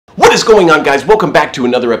What is going on, guys? Welcome back to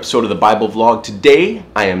another episode of the Bible Vlog. Today,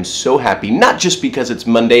 I am so happy, not just because it's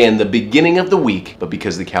Monday and the beginning of the week, but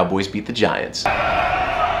because the Cowboys beat the Giants.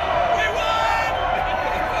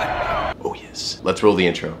 Oh yes. Let's roll the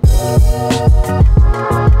intro.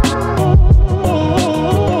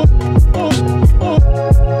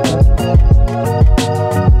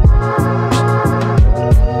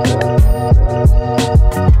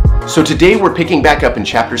 So today we're picking back up in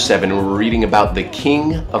chapter 7 and we're reading about the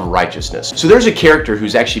King of Righteousness. So there's a character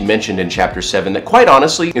who's actually mentioned in chapter 7 that quite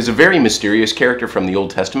honestly is a very mysterious character from the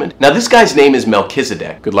Old Testament. Now this guy's name is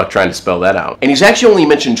Melchizedek. Good luck trying to spell that out. And he's actually only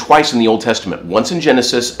mentioned twice in the Old Testament, once in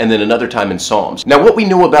Genesis and then another time in Psalms. Now what we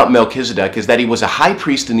know about Melchizedek is that he was a high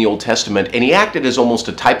priest in the Old Testament and he acted as almost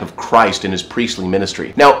a type of Christ in his priestly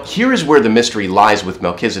ministry. Now here is where the mystery lies with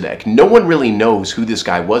Melchizedek. No one really knows who this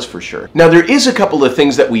guy was for sure. Now there is a couple of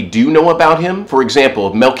things that we do know about him. For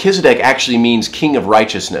example, Melchizedek actually means king of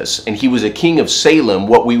righteousness, and he was a king of Salem,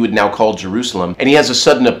 what we would now call Jerusalem, and he has a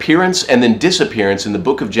sudden appearance and then disappearance in the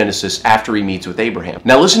book of Genesis after he meets with Abraham.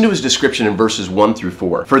 Now listen to his description in verses 1 through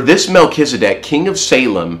 4. For this Melchizedek, king of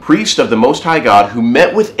Salem, priest of the Most High God, who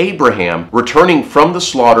met with Abraham, returning from the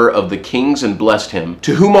slaughter of the kings and blessed him,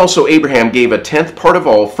 to whom also Abraham gave a tenth part of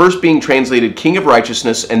all, first being translated king of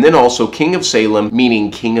righteousness, and then also king of Salem,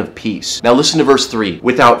 meaning king of peace. Now listen to verse 3.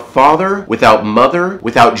 Without father, without mother,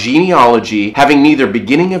 without genealogy, having neither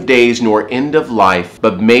beginning of days nor end of life,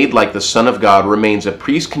 but made like the Son of God, remains a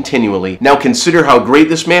priest continually. Now consider how great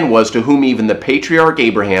this man was, to whom even the patriarch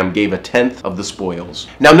Abraham gave a tenth of the spoils.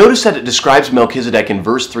 Now notice that it describes Melchizedek in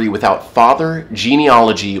verse 3 without father,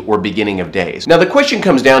 genealogy, or beginning of days. Now the question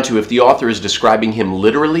comes down to if the author is describing him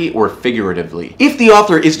literally or figuratively. If the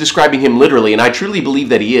author is describing him literally, and I truly believe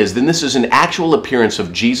that he is, then this is an actual appearance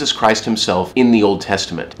of Jesus Christ himself in the Old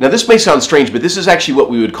Testament. Now this may sound strange, but this is actually what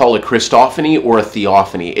we would call a Christophany or a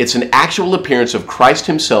theophany. It's an actual appearance of Christ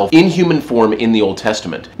himself in human form in the Old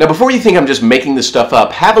Testament. Now before you think I'm just making this stuff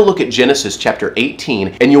up, have a look at Genesis chapter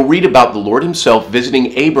 18 and you'll read about the Lord himself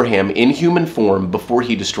visiting Abraham in human form before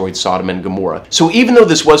he destroyed Sodom and Gomorrah. So even though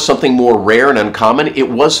this was something more rare and uncommon, it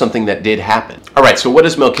was something that did happen. Alright, so what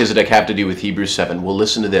does Melchizedek have to do with Hebrews 7? Well,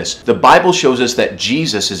 listen to this. The Bible shows us that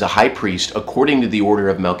Jesus is a high priest according to the order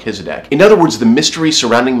of Melchizedek. In other words, the mystery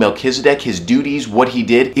surrounding Melchizedek, his duties, what he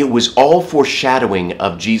did, it was all foreshadowing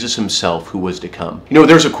of Jesus himself who was to come. You know,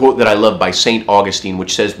 there's a quote that I love by St. Augustine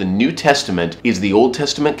which says the New Testament is the Old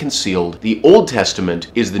Testament concealed, the Old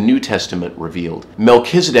Testament is the New Testament revealed.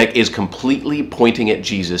 Melchizedek is completely pointing at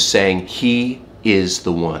Jesus, saying he is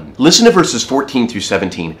the one. Listen to verses 14 through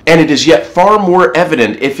 17. And it is yet far more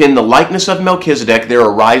evident if in the likeness of Melchizedek there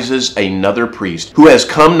arises another priest, who has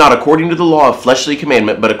come not according to the law of fleshly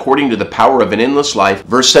commandment, but according to the power of an endless life.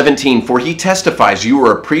 Verse 17, for he testifies, you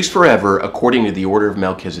are a priest forever, according to the order of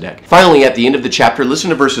Melchizedek. Finally, at the end of the chapter, listen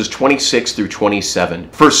to verses 26 through 27.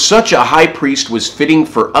 For such a high priest was fitting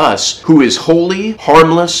for us, who is holy,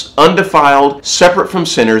 harmless, undefiled, separate from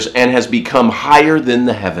sinners, and has become higher than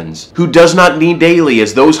the heavens, who does not need daily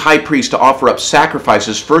as those high priests to offer up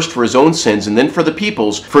sacrifices first for his own sins and then for the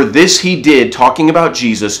people's. For this he did, talking about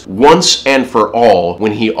Jesus, once and for all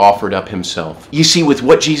when he offered up himself. You see, with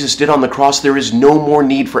what Jesus did on the cross, there is no more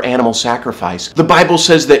need for animal sacrifice. The Bible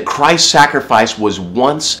says that Christ's sacrifice was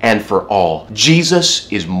once and for all. Jesus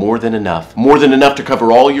is more than enough to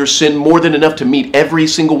cover all your sin, more than enough to meet every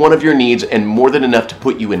single one of your needs, and more than enough to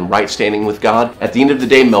put you in right standing with God. At the end of the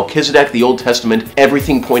day, Melchizedek, the Old Testament,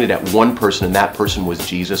 everything pointed at one person, and that person was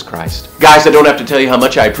Jesus Christ. Guys, I don't have to tell you how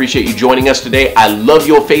much I appreciate you joining us today. I love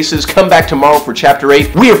your faces. Come back tomorrow for chapter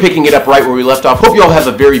 8. We are picking it up right where we left off. Hope you all have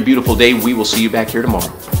a very beautiful day. We will see you back here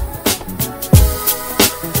tomorrow.